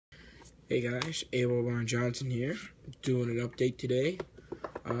Hey guys, Abel Ron Johnson here, doing an update today.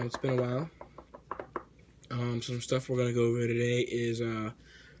 It's been a while. Some stuff we're gonna go over today is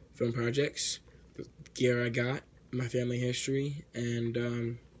film projects, the gear I got, my family history,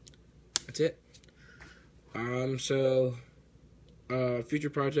 and that's it. Future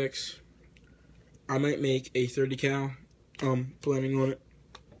projects. I might make a 30 cal. Planning on it.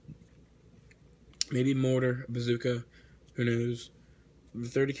 Maybe mortar, bazooka, who knows. The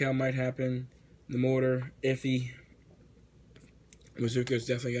 30 cal might happen. The mortar, iffy. Bazooka is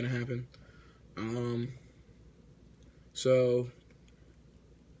definitely gonna happen.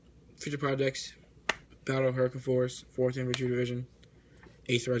 Future projects: Battle of Hurricane Forest, 4th Infantry Division,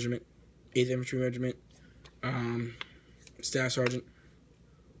 8th Regiment, 8th Infantry Regiment. Staff Sergeant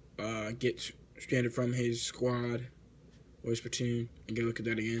gets stranded from his squad or his platoon, and go look at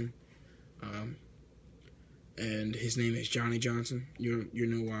that again. And his name is Johnny Johnson. You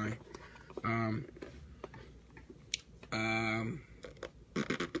know why.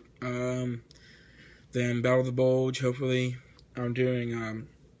 Then Battle of the Bulge. Hopefully, I'm doing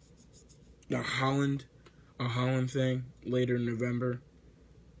a Holland thing later in November.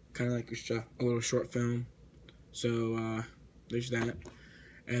 Kind of like a little short film. So there's that.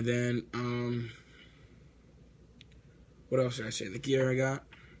 And then what else did I say? The gear I got.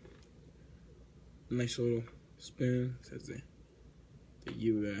 Nice little spoon. It says the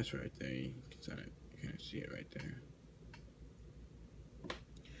U.S. right there. You can see it right there.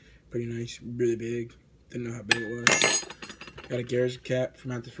 Pretty nice, really big. Didn't know how big it was. Got a Garrison cap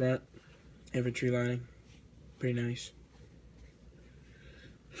from out the front. Infantry lining. Pretty nice.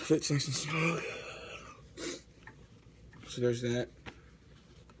 Fits nice and snug. So there's that.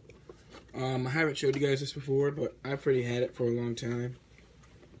 I haven't showed you guys this before, but I've pretty had it for a long time.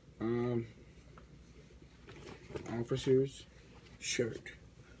 Officer's shirt.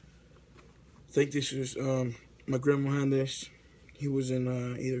 I think this was, my grandma had this. He was in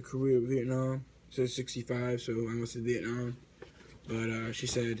either Korea or Vietnam. It says 65, so I must have Vietnam. But she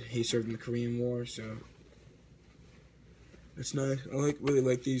said he served in the Korean War, so that's nice. I really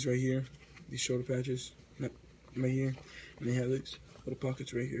like these right here. These shoulder patches, right here, and they have these little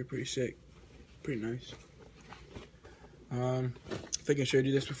pockets right here. Pretty sick, pretty nice. I think I showed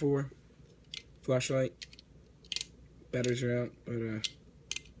you this before. Flashlight. Batteries are out, but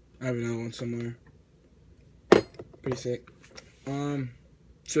I have another one somewhere. Pretty sick. So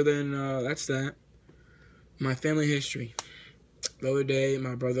then that's that. My family history. The other day,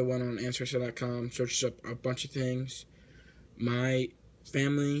 my brother went on Ancestry.com, searched up a bunch of things. My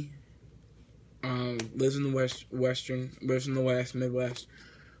family lives in the Midwest,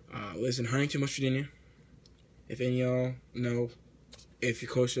 lives in Huntington, West Virginia. If any of y'all know, if you're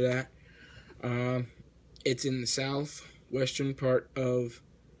close to that. It's in the southwestern part of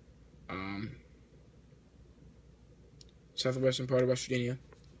West Virginia,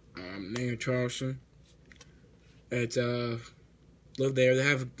 near Charleston. It's live there. They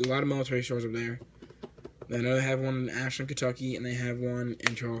have a lot of military stores up there. I know they have one in Ashland, Kentucky, and they have one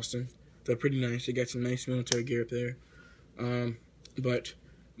in Charleston. They're pretty nice. They got some nice military gear up there. But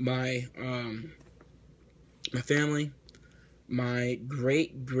my family, my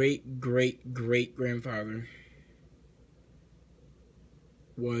great grandfather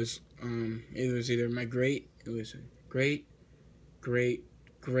was it was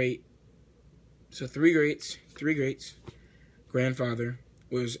so three greats grandfather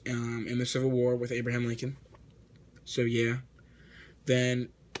was in the Civil War with Abraham Lincoln. So yeah. Then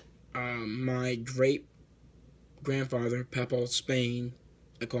my great grandfather, Papal Spain,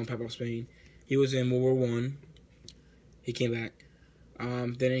 I call him Papal Spain, he was in World War I. He came back.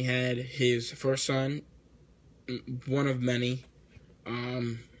 Then he had his first son, one of many.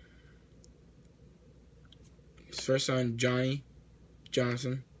 His first son, Johnny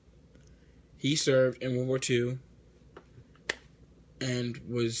Johnson. He served in World War II and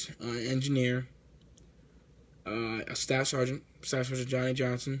was an engineer, a Staff Sergeant Johnny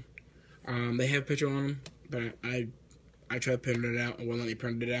Johnson. They have a picture on him, but I tried to print it out. It won't let me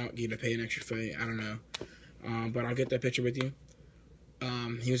print it out. You had to pay an extra fee. I don't know. But I'll get that picture with you.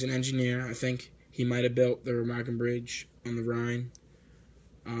 He was an engineer. I think he might have built the Remagen Bridge on the Rhine.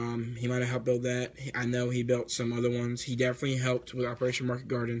 He might have helped build that. I know he built some other ones. He definitely helped with Operation Market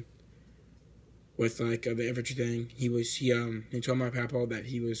Garden, with like the infantry thing. He told my papa that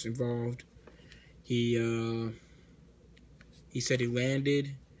he was involved. He said he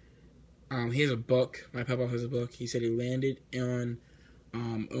landed. He has a book. My papa has a book. He said he landed on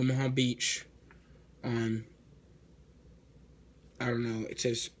Omaha Beach on, I don't know, it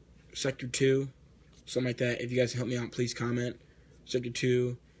says Sector 2, something like that. If you guys help me out, please comment. Sector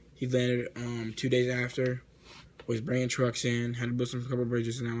 2. He landed 2 days after. Was bringing trucks in, had to build some couple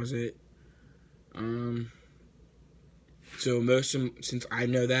bridges, and that was it. So since I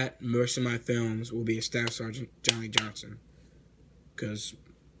know that, most of my films will be a Staff Sergeant Johnny Johnson. Because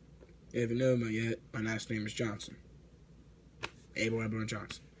if you haven't known me yet, my last name is Johnson. Abel Edward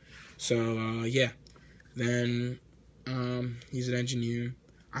Johnson. So, yeah. Then, he's an engineer.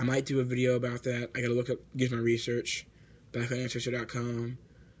 I might do a video about that. I gotta get my research back on Ancestry.com.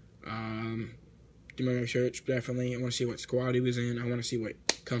 Do my research, definitely. I want to see what squad he was in. I want to see what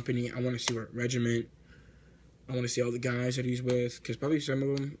company. I want to see what regiment. I want to see all the guys that he's with, because probably some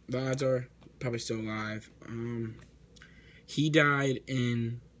of them, the odds are, probably still alive. He died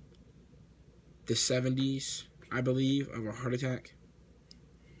in the 70s, I believe, of a heart attack.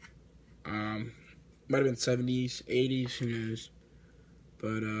 Might have been 70s, 80s, who knows.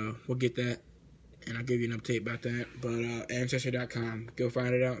 But we'll get that, and I'll give you an update about that. But Ancestry.com, go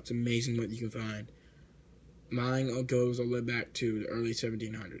find it out. It's amazing what you can find. Mine goes all the way back to the early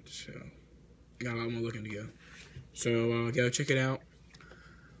 1700s, so I got a lot more looking to go. So go check it out.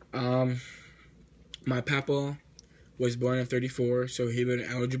 My papa was born in 1934, so he was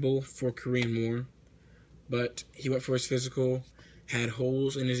eligible for Korean War, but he went for his physical, had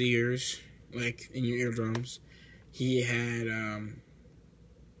holes in his ears, like in your eardrums. He had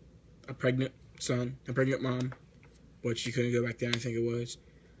a pregnant mom, which you couldn't go back then, I think it was.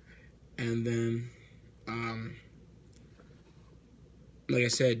 And then, like I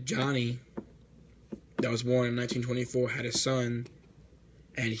said, Johnny, that was born in 1924, had a son,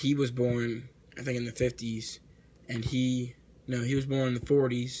 and he was born, I think, in the 50s, and he was born in the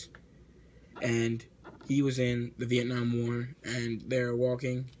 40s, and he was in the Vietnam War, and they were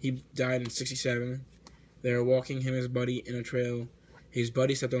walking. He died in 1967. They were walking, him and his buddy, in a trail. His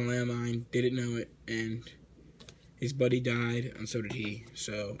buddy stepped on a landmine, didn't know it, and his buddy died, and so did he.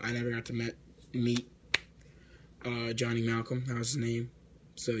 So I never got to meet Johnny Malcolm, that was his name.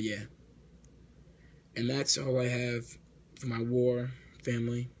 So yeah. And that's all I have for my war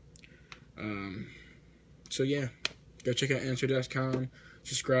family. So yeah, go check out Answer.com,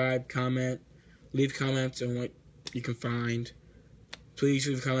 subscribe, comment, leave comments on what you can find. Please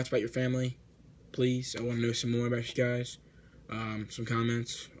leave comments about your family. Please, I want to know some more about you guys. Some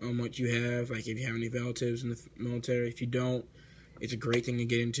comments on what you have, like if you have any relatives in the military. If you don't, it's a great thing to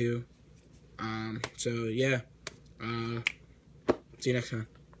get into. So yeah, see you next time.